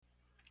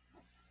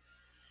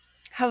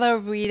Hello,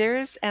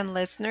 readers and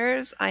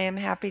listeners. I am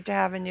happy to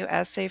have a new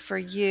essay for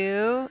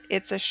you.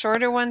 It's a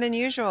shorter one than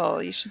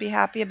usual. You should be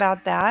happy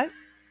about that.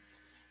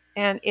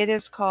 And it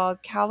is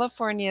called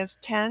California's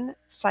 10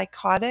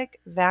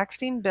 Psychotic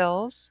Vaccine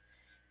Bills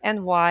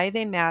and Why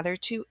They Matter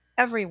to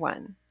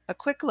Everyone. A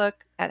quick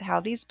look at how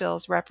these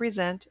bills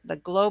represent the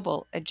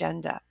global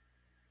agenda.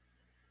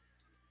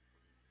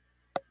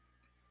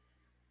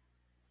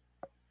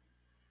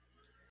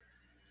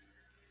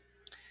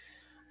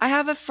 I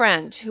have a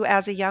friend who,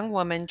 as a young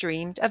woman,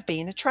 dreamed of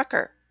being a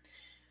trucker.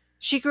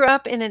 She grew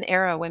up in an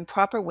era when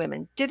proper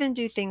women didn't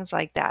do things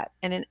like that,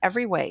 and in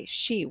every way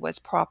she was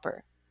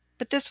proper.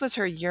 But this was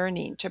her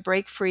yearning to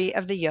break free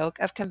of the yoke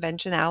of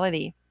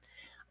conventionality.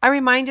 I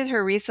reminded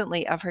her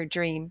recently of her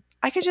dream.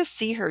 I could just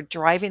see her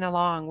driving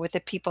along with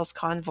the People's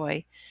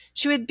Convoy.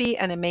 She would be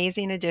an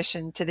amazing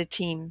addition to the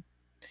team.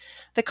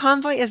 The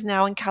convoy is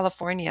now in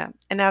California,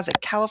 and as a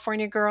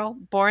California girl,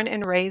 born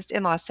and raised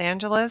in Los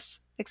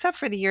Angeles, except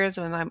for the years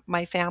when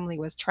my family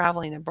was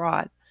traveling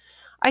abroad,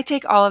 I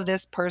take all of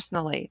this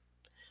personally.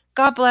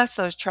 God bless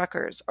those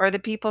truckers, or the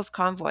People's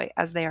Convoy,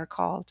 as they are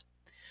called.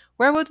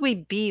 Where would we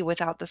be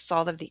without the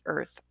salt of the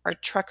earth, our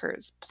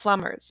truckers,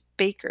 plumbers,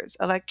 bakers,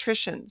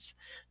 electricians,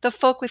 the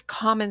folk with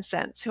common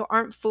sense who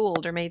aren't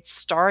fooled or made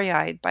starry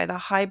eyed by the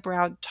high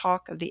browed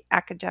talk of the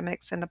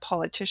academics and the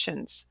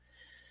politicians?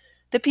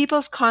 The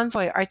People's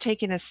Convoy are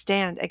taking a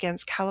stand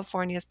against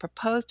California's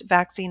proposed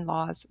vaccine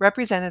laws,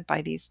 represented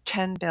by these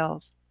 10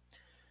 bills.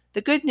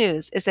 The good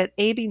news is that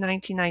AB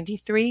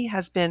 1993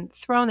 has been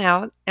thrown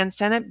out and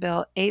Senate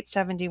Bill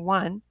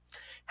 871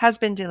 has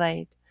been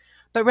delayed.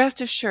 But rest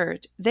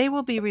assured, they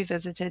will be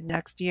revisited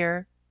next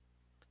year,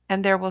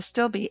 and there will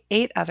still be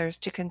 8 others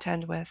to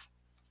contend with.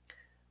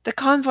 The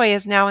convoy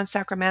is now in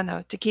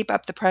Sacramento to keep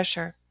up the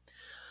pressure.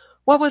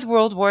 What with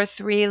World War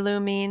III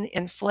looming,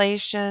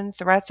 inflation,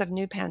 threats of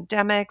new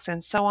pandemics,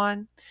 and so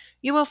on,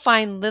 you will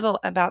find little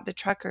about the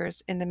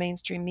truckers in the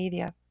mainstream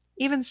media.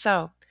 Even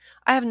so,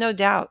 I have no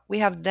doubt we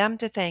have them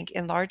to thank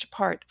in large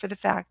part for the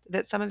fact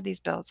that some of these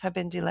bills have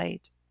been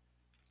delayed.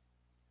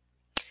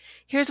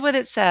 Here's what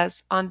it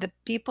says on the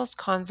People's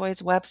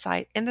Convoy's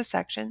website in the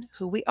section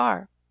Who We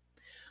Are.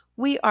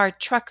 We are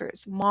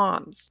truckers,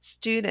 moms,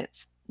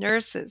 students,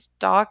 nurses,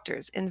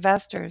 doctors,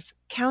 investors,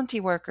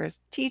 county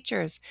workers,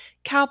 teachers,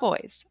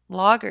 cowboys,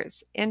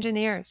 loggers,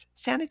 engineers,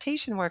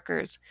 sanitation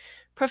workers,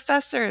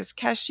 professors,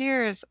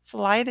 cashiers,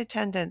 flight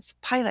attendants,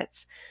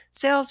 pilots,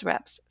 sales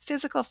reps,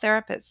 physical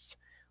therapists.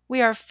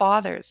 We are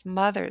fathers,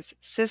 mothers,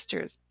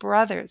 sisters,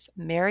 brothers,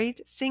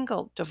 married,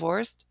 single,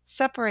 divorced,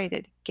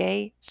 separated,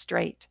 gay,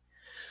 straight.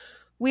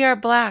 We are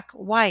Black,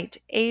 white,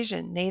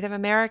 Asian, Native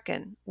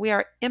American. We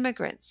are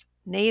immigrants,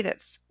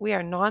 natives. We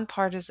are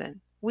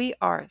nonpartisan. We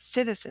are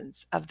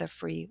citizens of the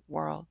free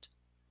world.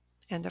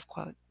 End of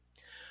quote.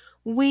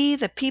 We,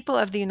 the people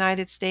of the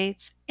United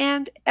States,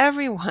 and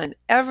everyone,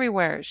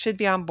 everywhere, should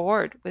be on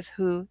board with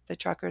who the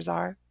truckers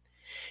are.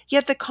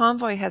 Yet the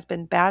convoy has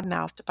been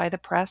badmouthed by the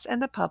press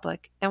and the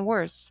public, and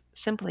worse,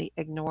 simply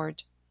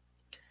ignored.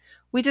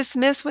 We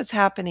dismiss what's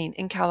happening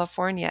in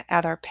California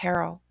at our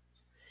peril.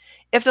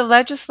 If the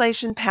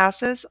legislation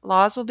passes,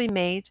 laws will be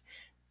made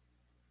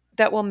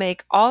that will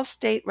make all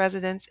state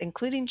residents,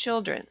 including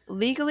children,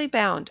 legally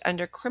bound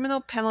under criminal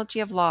penalty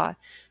of law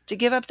to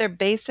give up their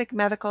basic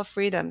medical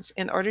freedoms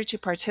in order to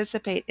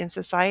participate in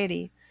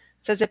society,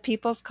 says a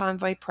People's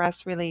Convoy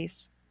press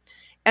release.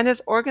 And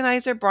as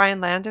organizer Brian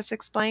Landis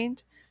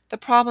explained, the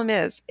problem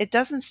is it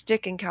doesn't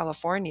stick in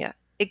California.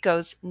 It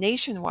goes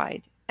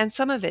nationwide, and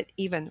some of it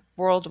even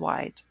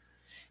worldwide.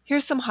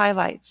 Here's some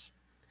highlights.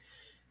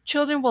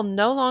 Children will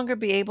no longer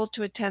be able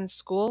to attend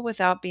school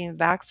without being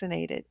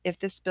vaccinated if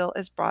this bill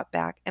is brought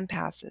back and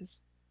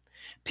passes.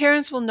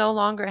 Parents will no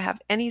longer have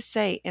any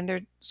say in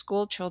their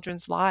school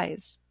children's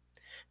lives.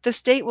 The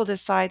state will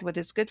decide what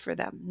is good for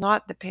them,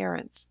 not the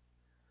parents.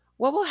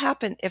 What will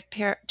happen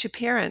to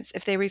parents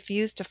if they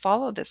refuse to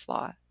follow this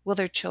law? Will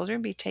their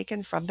children be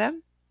taken from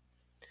them?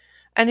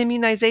 An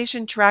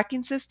immunization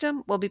tracking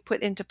system will be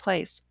put into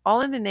place,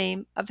 all in the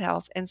name of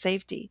health and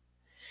safety.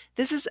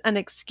 This is an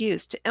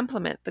excuse to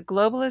implement the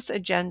globalist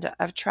agenda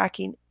of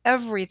tracking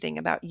everything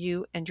about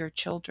you and your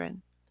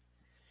children.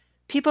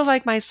 People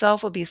like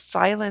myself will be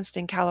silenced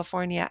in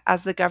California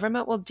as the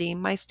government will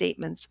deem my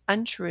statements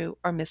untrue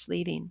or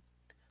misleading.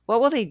 What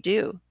will they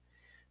do?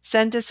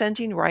 Send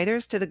dissenting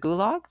writers to the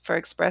gulag for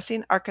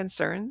expressing our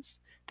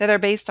concerns that are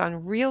based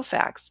on real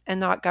facts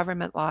and not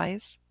government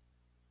lies?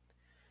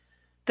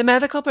 The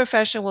medical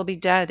profession will be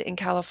dead in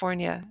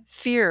California.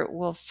 Fear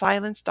will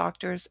silence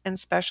doctors and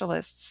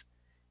specialists.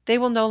 They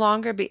will no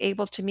longer be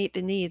able to meet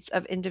the needs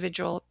of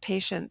individual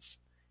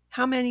patients.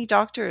 How many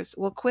doctors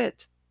will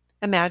quit?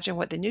 Imagine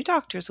what the new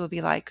doctors will be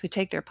like who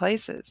take their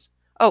places.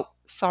 Oh,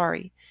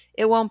 sorry.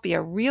 It won't be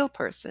a real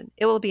person.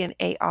 It will be an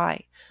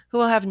AI who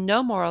will have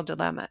no moral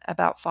dilemma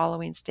about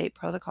following state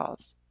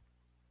protocols.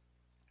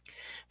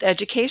 The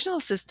educational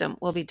system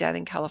will be dead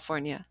in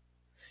California.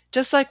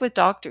 Just like with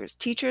doctors,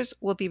 teachers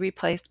will be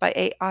replaced by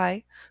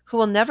AI who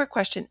will never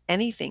question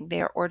anything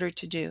they are ordered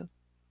to do.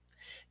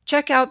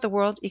 Check out the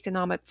World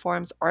Economic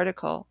Forum's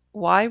article,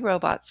 Why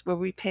Robots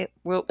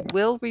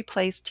Will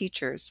Replace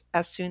Teachers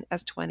as Soon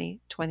as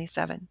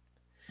 2027.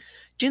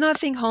 Do not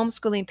think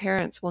homeschooling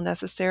parents will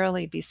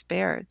necessarily be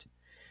spared.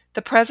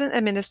 The present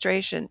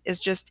administration is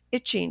just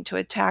itching to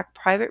attack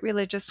private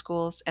religious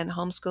schools and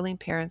homeschooling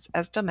parents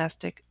as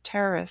domestic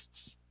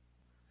terrorists.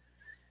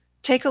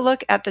 Take a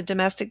look at the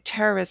Domestic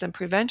Terrorism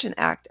Prevention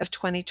Act of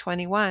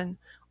 2021,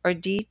 or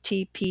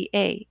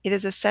DTPA. It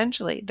is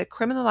essentially the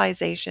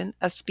criminalization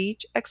of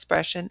speech,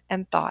 expression,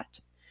 and thought.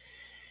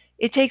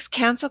 It takes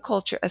cancel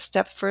culture a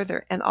step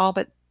further and all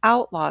but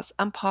outlaws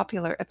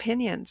unpopular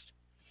opinions.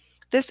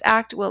 This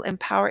act will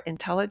empower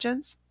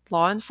intelligence,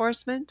 law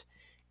enforcement,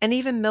 and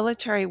even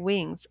military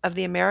wings of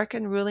the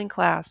American ruling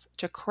class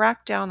to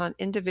crack down on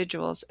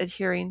individuals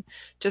adhering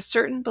to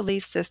certain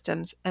belief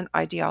systems and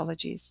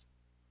ideologies.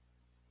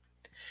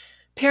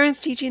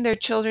 Parents teaching their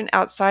children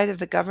outside of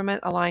the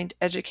government-aligned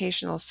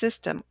educational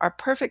system are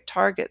perfect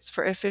targets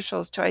for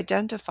officials to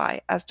identify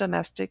as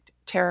domestic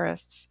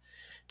terrorists.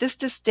 This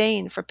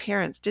disdain for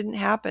parents didn't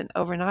happen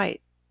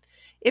overnight.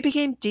 It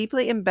became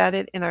deeply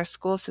embedded in our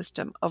school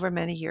system over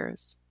many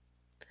years.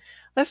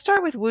 Let's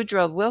start with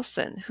Woodrow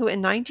Wilson, who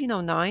in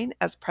 1909,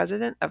 as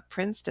president of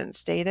Princeton,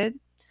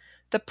 stated,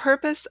 "The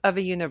purpose of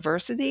a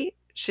university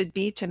should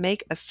be to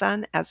make a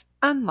son as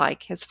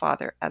unlike his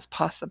father as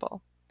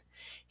possible."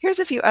 Here's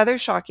a few other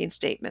shocking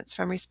statements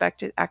from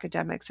respected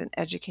academics and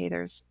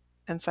educators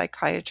and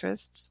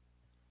psychiatrists.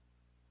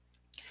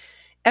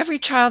 Every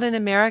child in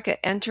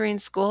America entering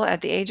school at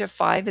the age of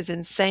 5 is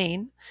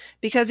insane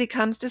because he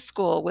comes to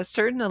school with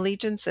certain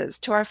allegiances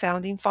to our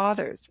founding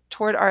fathers,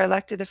 toward our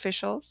elected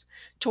officials,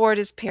 toward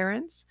his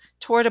parents,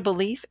 toward a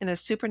belief in a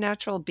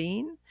supernatural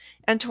being,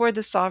 and toward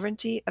the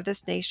sovereignty of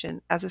this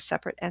nation as a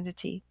separate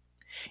entity.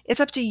 It's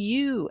up to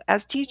you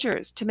as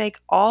teachers to make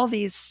all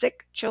these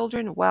sick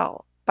children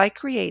well by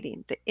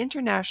creating the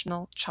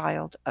International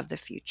Child of the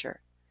Future.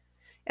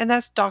 And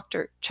that's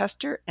Dr.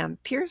 Chester M.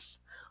 Pierce,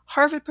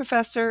 Harvard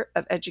Professor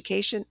of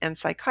Education and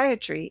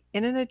Psychiatry,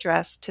 in an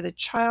address to the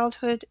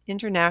Childhood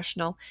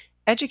International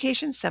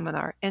Education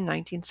Seminar in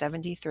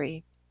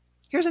 1973.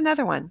 Here's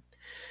another one.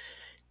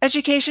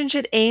 Education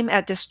should aim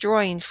at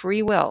destroying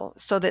free will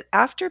so that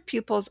after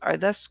pupils are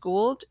thus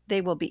schooled,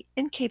 they will be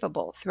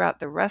incapable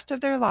throughout the rest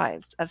of their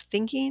lives of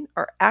thinking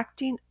or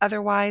acting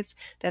otherwise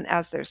than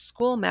as their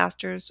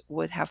schoolmasters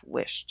would have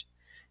wished.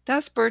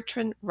 Thus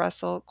Bertrand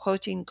Russell,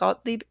 quoting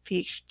Gottlieb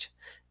Fichte,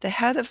 the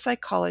head of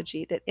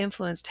psychology that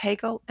influenced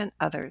Hegel and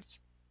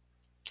others.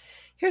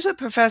 Here's what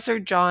Professor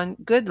John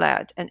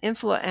Goodlad, an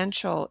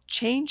influential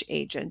change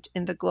agent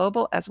in the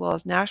global as well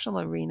as national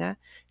arena,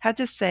 had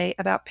to say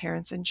about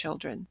parents and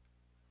children.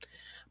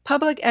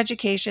 Public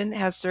education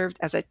has served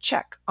as a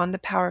check on the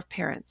power of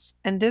parents,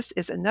 and this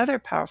is another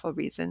powerful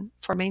reason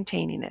for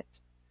maintaining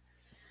it.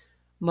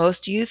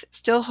 Most youth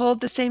still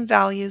hold the same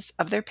values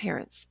of their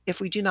parents.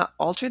 If we do not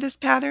alter this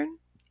pattern,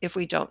 if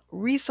we don't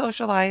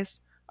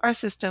re-socialize, our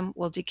system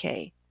will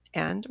decay.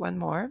 And one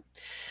more,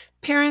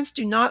 parents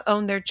do not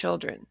own their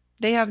children.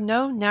 They have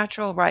no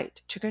natural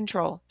right to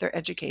control their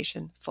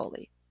education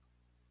fully.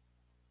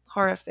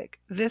 Horrific.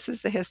 This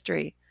is the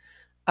history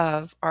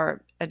of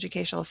our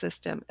educational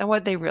system and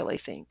what they really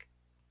think.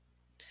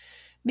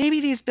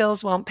 Maybe these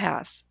bills won't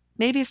pass.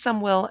 Maybe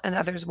some will and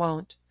others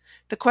won't.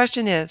 The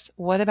question is,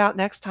 what about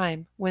next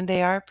time when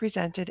they are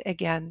presented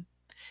again?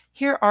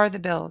 Here are the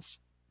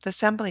bills, the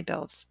assembly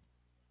bills.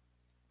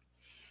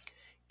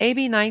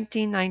 AB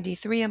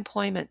 1993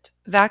 Employment.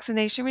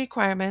 Vaccination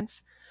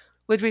requirements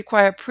would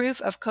require proof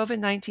of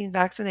COVID-19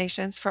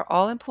 vaccinations for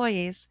all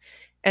employees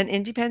and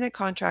independent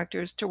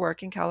contractors to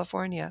work in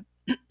California.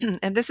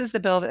 And this is the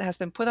bill that has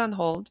been put on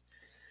hold,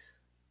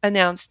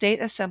 announced State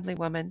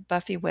Assemblywoman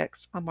Buffy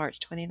Wicks on March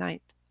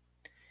 29th.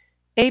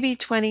 AB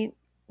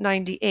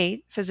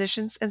 2098,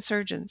 Physicians and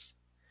Surgeons.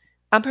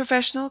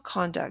 Unprofessional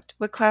conduct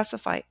would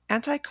classify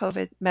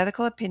anti-COVID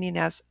medical opinion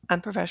as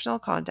unprofessional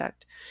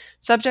conduct,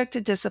 subject to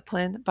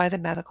discipline by the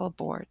medical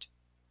board.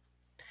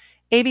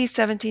 AB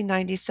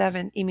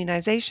 1797,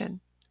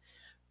 Immunization.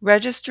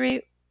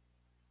 Registry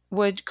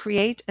would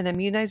create an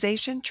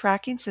immunization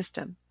tracking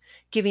system,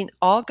 giving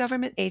all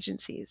government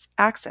agencies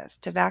access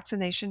to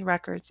vaccination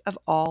records of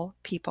all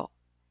people.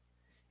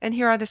 And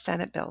here are the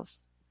Senate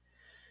bills.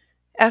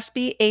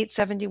 SB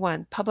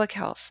 871, Public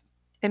Health.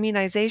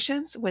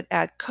 Immunizations would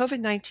add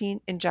COVID-19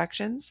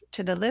 injections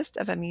to the list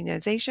of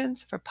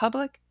immunizations for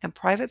public and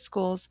private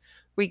schools,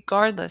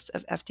 regardless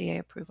of FDA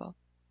approval.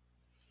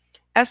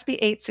 SB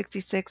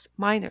 866,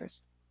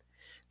 Minors.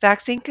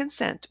 Vaccine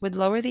consent would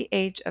lower the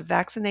age of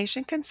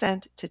vaccination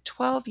consent to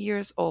 12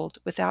 years old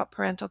without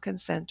parental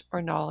consent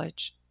or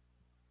knowledge.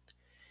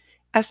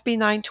 SB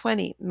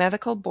 920,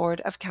 Medical Board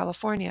of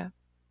California.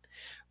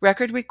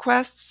 Record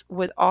requests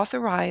would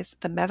authorize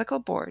the medical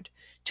board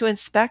to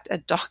inspect a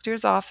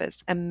doctor's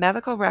office and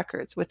medical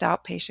records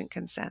without patient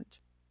consent.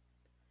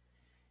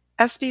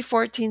 SB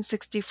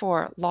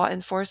 1464, Law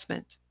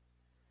Enforcement.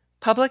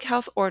 Public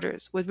health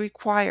orders would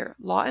require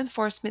law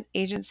enforcement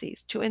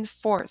agencies to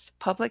enforce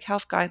public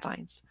health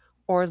guidelines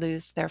or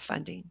lose their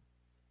funding.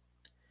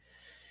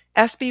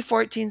 SB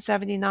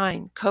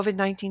 1479,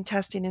 COVID-19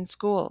 testing in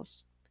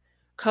schools.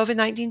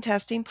 COVID-19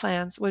 testing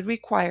plans would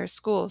require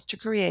schools to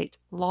create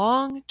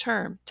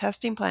long-term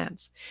testing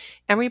plans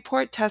and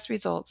report test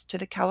results to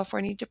the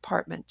California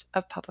Department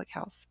of Public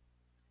Health.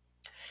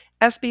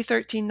 SB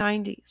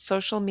 1390,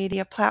 social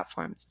media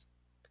platforms.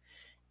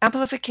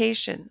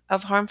 Amplification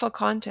of harmful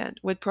content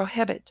would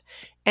prohibit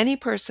any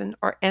person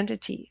or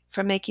entity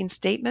from making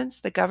statements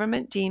the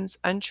government deems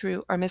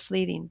untrue or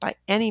misleading by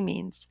any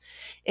means,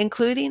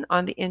 including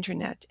on the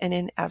internet and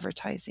in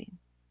advertising.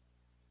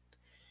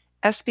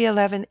 SB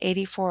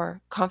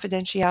 1184,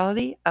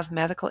 Confidentiality of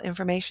Medical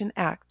Information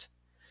Act.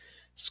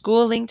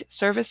 School-linked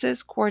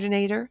services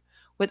coordinator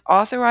would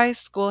authorize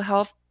school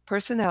health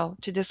personnel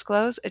to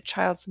disclose a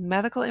child's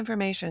medical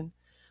information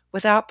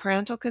without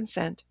parental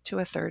consent to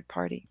a third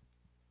party.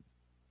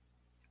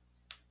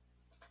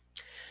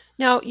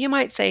 Now, you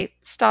might say,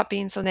 stop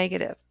being so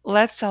negative.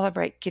 Let's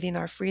celebrate getting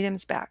our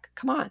freedoms back.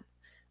 Come on.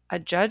 A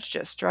judge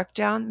just struck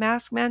down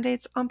mask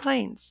mandates on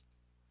planes.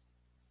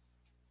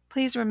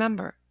 Please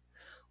remember,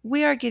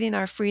 we are getting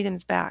our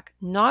freedoms back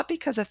not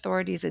because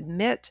authorities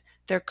admit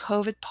their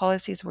COVID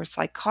policies were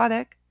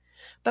psychotic,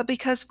 but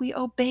because we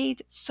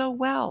obeyed so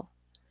well.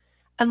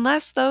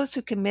 Unless those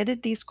who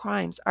committed these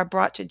crimes are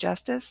brought to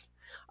justice,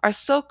 our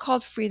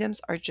so-called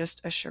freedoms are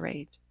just a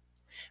charade.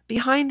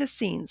 Behind the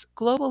scenes,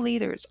 global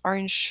leaders are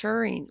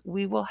ensuring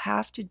we will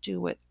have to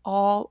do it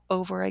all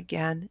over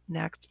again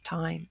next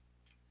time.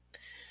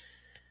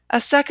 A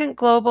second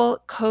global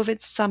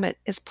COVID summit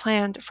is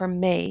planned for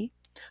May,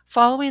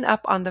 following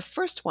up on the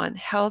first one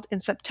held in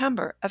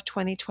September of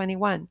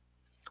 2021,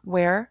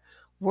 where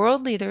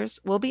world leaders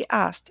will be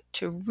asked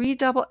to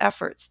redouble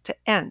efforts to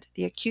end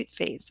the acute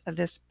phase of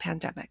this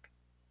pandemic.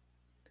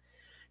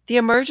 The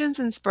emergence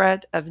and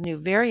spread of new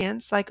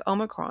variants like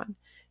Omicron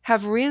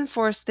have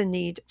reinforced the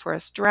need for a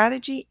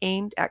strategy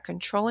aimed at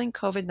controlling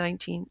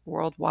COVID-19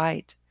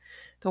 worldwide,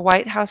 the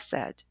White House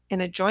said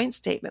in a joint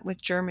statement with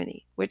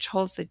Germany, which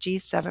holds the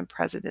G7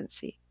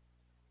 presidency.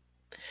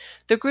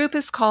 The group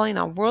is calling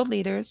on world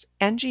leaders,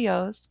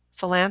 NGOs,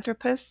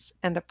 philanthropists,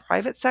 and the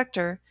private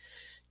sector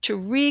to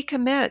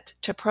recommit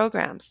to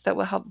programs that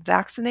will help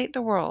vaccinate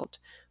the world,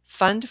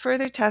 fund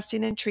further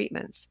testing and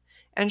treatments,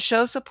 and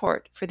show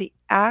support for the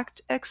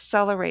ACT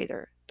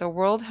Accelerator, the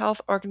World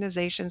Health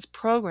Organization's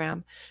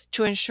program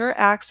to ensure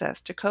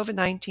access to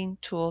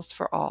COVID-19 tools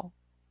for all.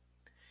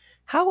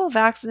 How will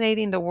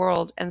vaccinating the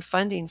world and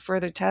funding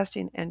further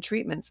testing and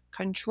treatments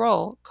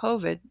control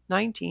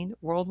COVID-19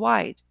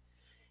 worldwide?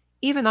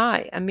 Even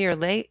I, a mere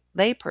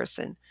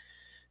layperson,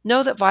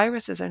 know that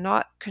viruses are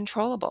not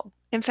controllable.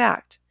 In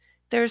fact,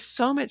 there is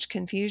so much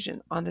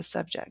confusion on the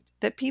subject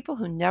that people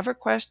who never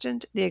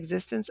questioned the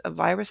existence of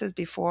viruses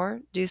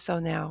before do so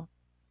now.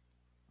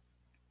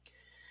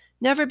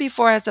 Never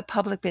before has the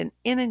public been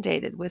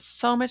inundated with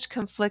so much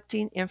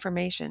conflicting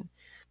information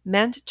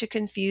meant to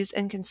confuse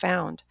and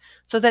confound,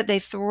 so that they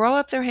throw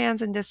up their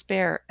hands in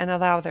despair and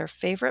allow their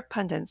favorite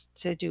pundits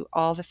to do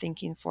all the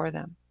thinking for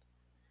them.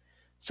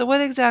 So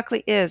what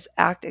exactly is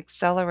ACT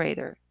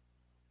Accelerator?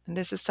 And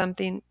this is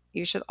something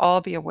you should all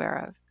be aware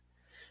of.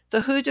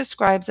 The WHO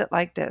describes it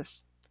like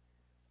this: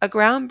 a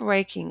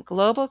groundbreaking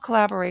global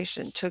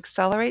collaboration to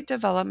accelerate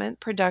development,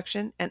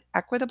 production, and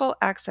equitable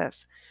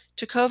access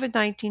to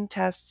COVID-19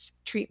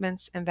 tests,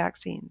 treatments, and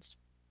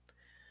vaccines.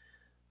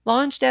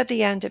 Launched at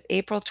the end of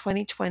April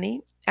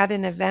 2020 at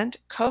an event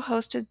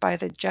co-hosted by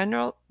the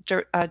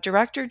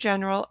Director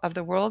General of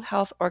the World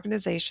Health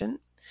Organization,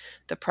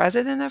 the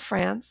President of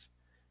France,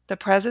 the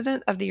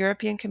President of the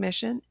European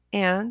Commission,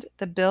 and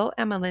the Bill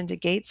and Melinda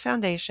Gates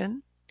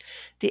Foundation,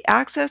 the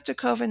Access to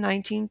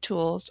COVID-19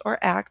 Tools, or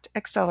ACT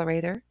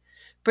Accelerator,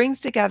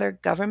 brings together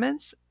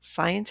governments,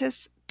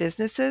 scientists,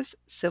 businesses,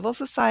 civil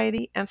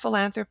society, and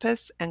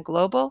philanthropists and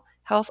global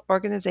health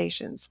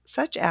organizations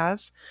such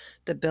as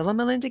the Bill and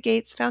Melinda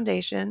Gates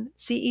Foundation,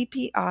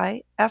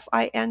 CEPI,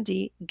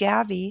 FIND,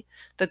 Gavi,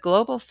 the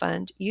Global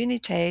Fund,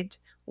 UNITAID,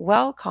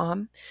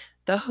 Wellcome,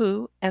 the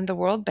WHO, and the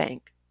World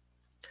Bank.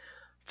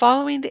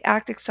 Following the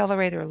ACT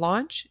Accelerator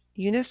launch,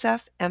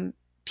 UNICEF and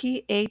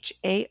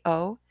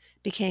PHAO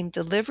became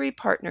delivery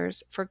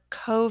partners for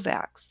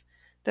COVAX,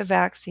 the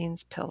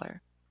vaccines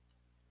pillar.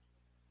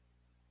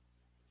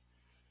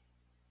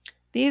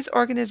 These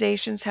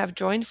organizations have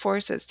joined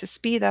forces to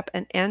speed up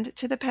an end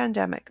to the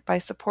pandemic by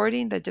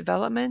supporting the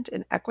development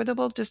and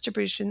equitable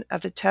distribution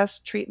of the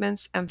tests,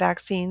 treatments, and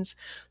vaccines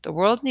the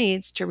world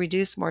needs to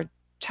reduce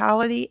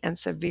mortality and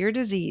severe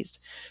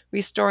disease,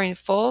 restoring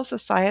full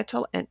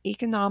societal and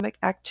economic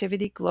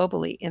activity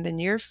globally in the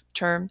near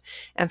term,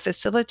 and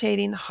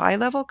facilitating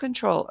high-level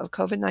control of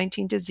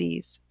COVID-19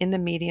 disease in the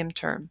medium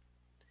term.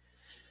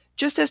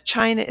 Just as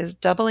China is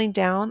doubling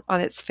down on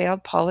its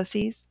failed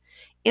policies,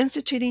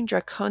 instituting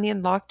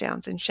draconian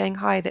lockdowns in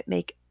Shanghai that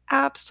make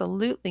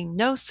absolutely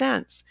no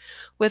sense,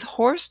 with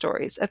horror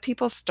stories of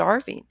people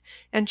starving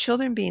and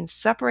children being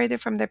separated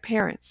from their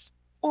parents.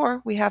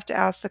 Or we have to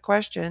ask the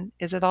question,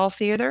 is it all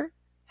theater?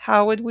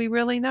 How would we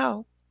really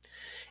know?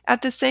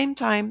 At the same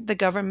time, the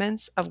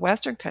governments of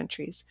Western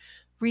countries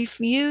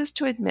refuse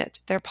to admit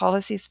their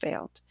policies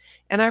failed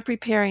and are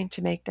preparing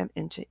to make them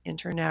into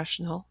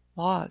international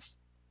laws.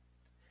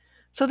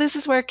 So, this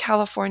is where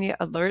California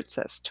alerts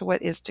us to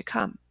what is to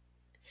come.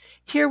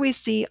 Here we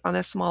see on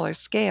a smaller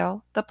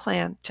scale the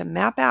plan to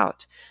map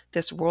out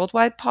this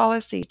worldwide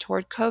policy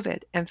toward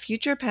COVID and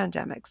future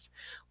pandemics,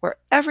 where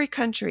every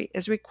country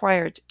is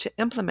required to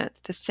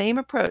implement the same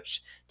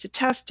approach to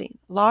testing,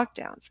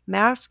 lockdowns,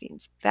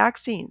 maskings,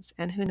 vaccines,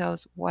 and who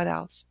knows what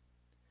else.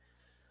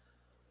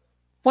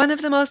 One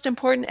of the most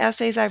important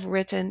essays I've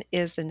written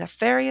is The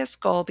Nefarious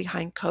Goal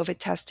Behind COVID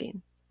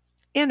Testing.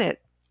 In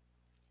it,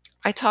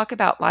 I talk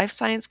about life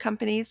science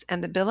companies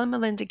and the Bill and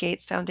Melinda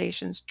Gates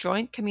Foundation's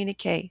joint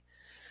communique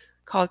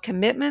called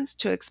Commitments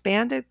to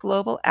Expanded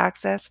Global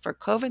Access for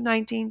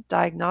COVID-19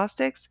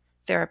 Diagnostics,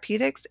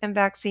 Therapeutics, and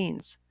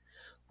Vaccines,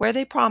 where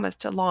they promise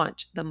to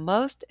launch the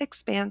most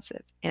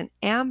expansive and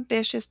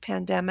ambitious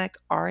pandemic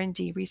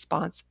R&D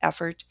response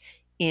effort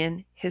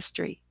in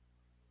history.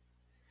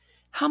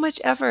 How much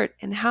effort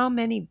and how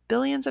many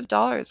billions of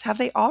dollars have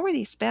they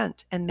already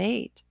spent and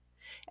made?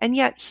 And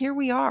yet here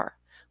we are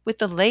with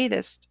the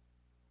latest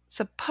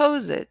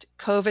supposed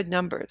COVID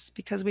numbers,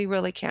 because we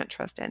really can't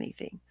trust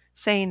anything,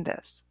 saying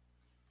this.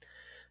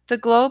 The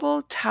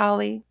global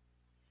tally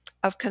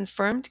of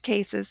confirmed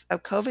cases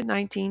of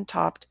COVID-19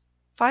 topped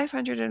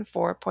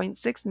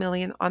 504.6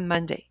 million on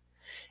Monday,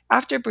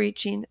 after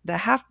breaching the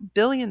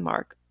half-billion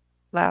mark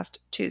last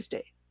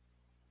Tuesday.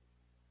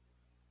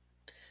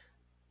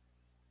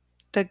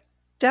 The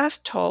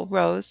death toll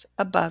rose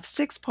above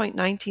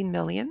 6.19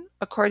 million,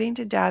 according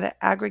to data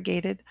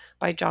aggregated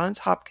by Johns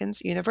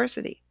Hopkins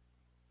University.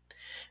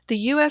 The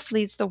U.S.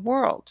 leads the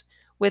world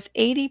with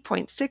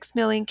 80.6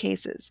 million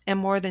cases and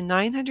more than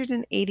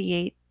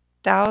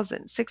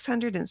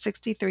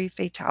 988,663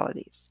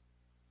 fatalities.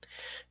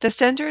 The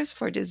Centers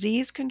for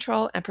Disease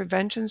Control and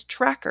Prevention's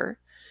tracker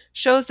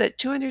shows that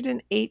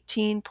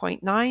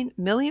 218.9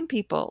 million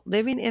people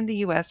living in the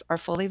U.S. are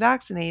fully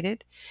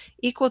vaccinated,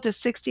 equal to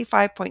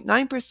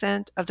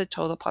 65.9% of the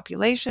total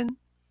population,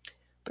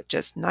 but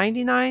just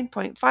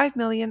 99.5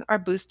 million are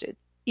boosted,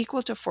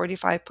 equal to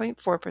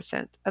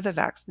 45.4% of the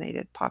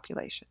vaccinated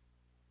population.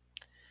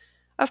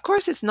 Of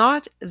course, it's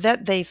not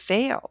that they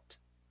failed.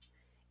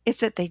 It's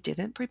that they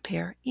didn't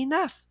prepare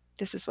enough.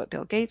 This is what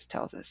Bill Gates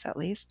tells us, at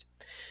least.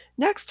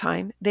 Next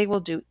time, they will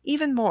do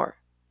even more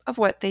of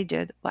what they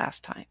did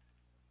last time.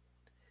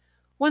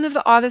 One of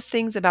the oddest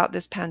things about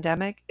this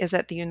pandemic is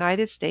that the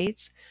United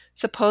States,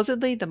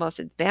 supposedly the most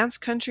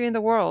advanced country in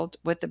the world,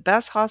 with the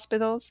best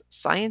hospitals,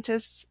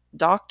 scientists,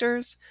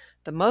 doctors,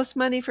 the most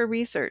money for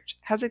research,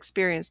 has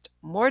experienced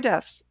more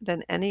deaths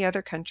than any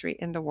other country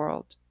in the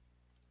world.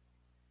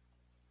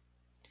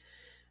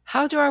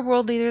 How do our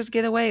world leaders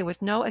get away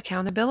with no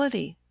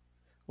accountability?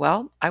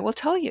 Well, I will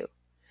tell you.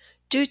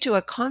 Due to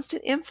a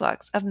constant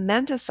influx of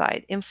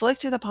menticide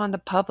inflicted upon the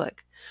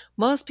public,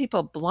 most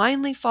people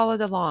blindly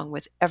followed along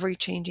with every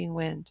changing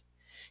wind.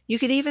 You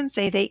could even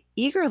say they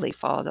eagerly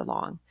followed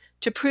along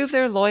to prove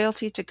their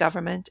loyalty to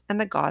government and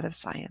the God of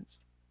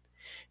science.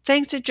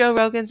 Thanks to Joe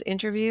Rogan's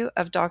interview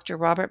of Dr.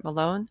 Robert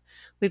Malone,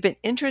 we've been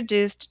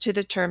introduced to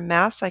the term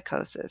mass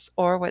psychosis,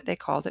 or what they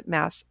called it,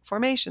 mass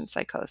formation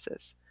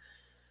psychosis.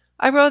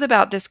 I wrote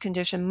about this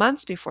condition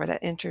months before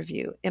that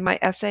interview in my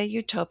essay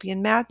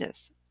Utopian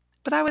Madness,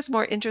 but I was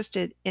more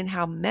interested in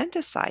how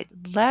menticide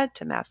led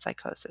to mass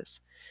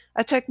psychosis,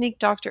 a technique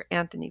Dr.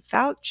 Anthony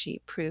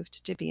Fauci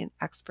proved to be an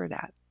expert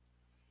at.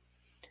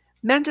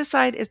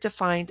 Menticide is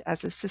defined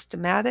as a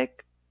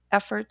systematic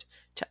effort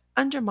to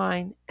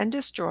undermine and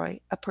destroy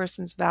a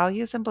person's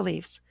values and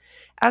beliefs,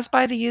 as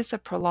by the use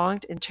of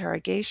prolonged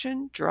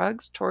interrogation,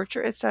 drugs,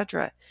 torture,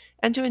 etc.,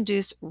 and to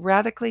induce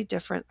radically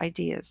different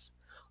ideas.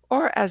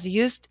 Or as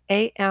Just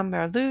A. M.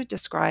 Merleau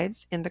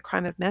describes in The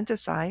Crime of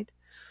Menticide,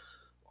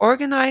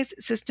 organized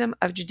system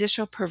of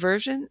judicial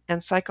perversion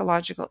and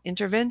psychological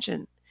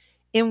intervention,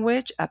 in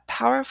which a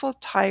powerful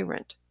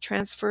tyrant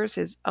transfers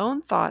his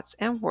own thoughts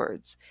and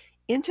words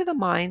into the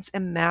minds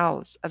and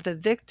mouths of the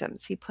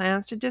victims he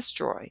plans to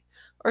destroy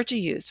or to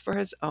use for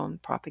his own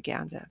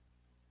propaganda.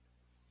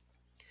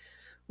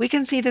 We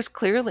can see this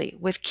clearly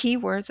with key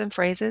words and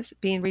phrases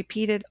being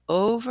repeated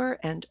over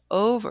and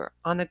over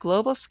on a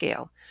global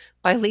scale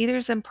by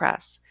leaders and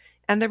press,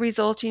 and the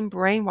resulting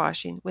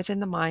brainwashing within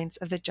the minds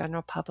of the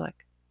general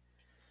public.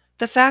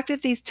 The fact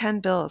that these 10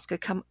 bills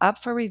could come up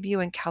for review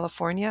in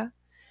California,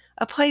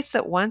 a place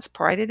that once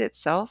prided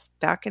itself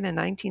back in the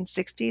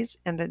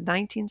 1960s and the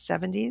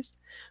 1970s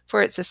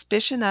for its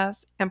suspicion of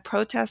and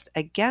protest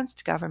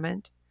against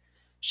government,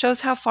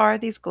 shows how far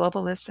these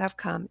globalists have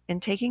come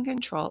in taking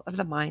control of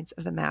the minds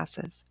of the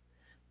masses.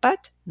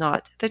 But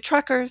not the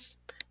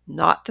truckers,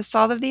 not the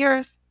salt of the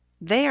earth.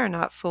 They are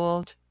not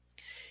fooled.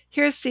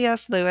 Here's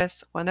C.S.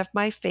 Lewis, one of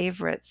my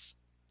favorites,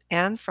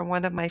 and from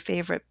one of my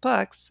favorite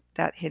books,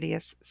 That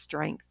Hideous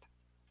Strength.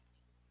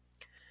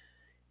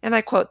 And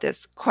I quote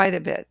this quite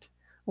a bit.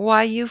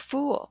 Why, you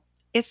fool,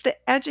 it's the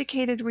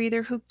educated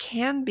reader who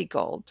can be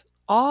gulled.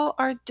 All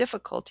our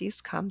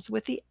difficulties comes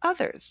with the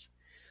others.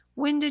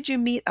 When did you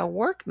meet a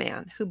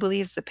workman who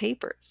believes the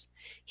papers?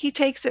 He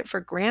takes it for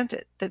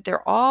granted that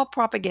they're all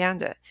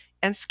propaganda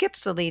and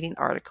skips the leading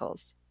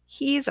articles.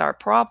 He's our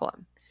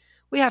problem.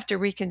 We have to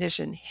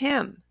recondition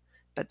him.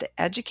 But the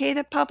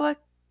educated public,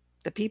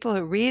 the people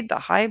who read the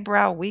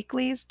highbrow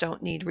weeklies,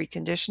 don't need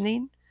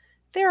reconditioning.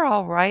 They're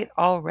all right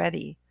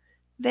already.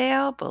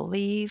 They'll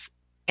believe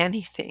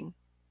anything.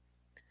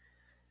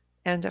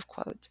 End of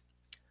quote.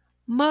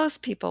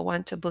 Most people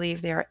want to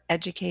believe they are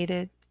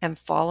educated and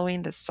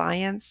following the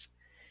science.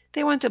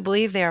 They want to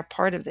believe they are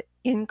part of the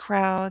in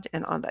crowd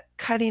and on the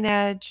cutting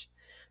edge.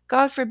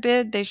 God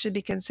forbid they should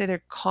be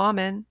considered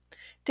common.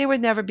 They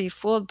would never be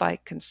fooled by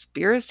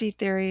conspiracy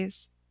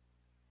theories.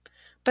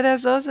 But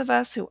as those of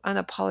us who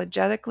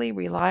unapologetically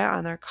rely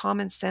on our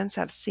common sense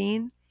have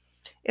seen,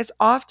 it's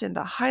often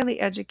the highly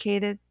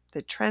educated,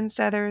 the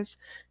trendsetters,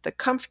 the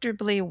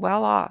comfortably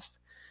well off,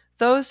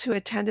 those who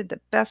attended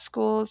the best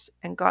schools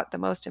and got the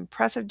most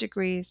impressive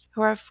degrees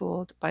who are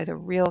fooled by the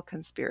real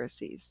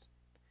conspiracies.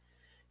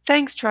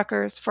 Thanks,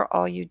 truckers, for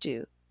all you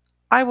do.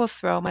 I will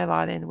throw my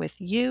lot in with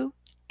you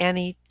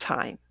any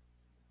time.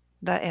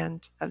 The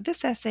end of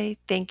this essay.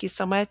 Thank you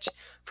so much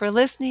for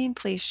listening.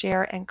 Please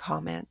share and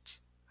comment.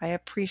 I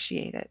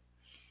appreciate it.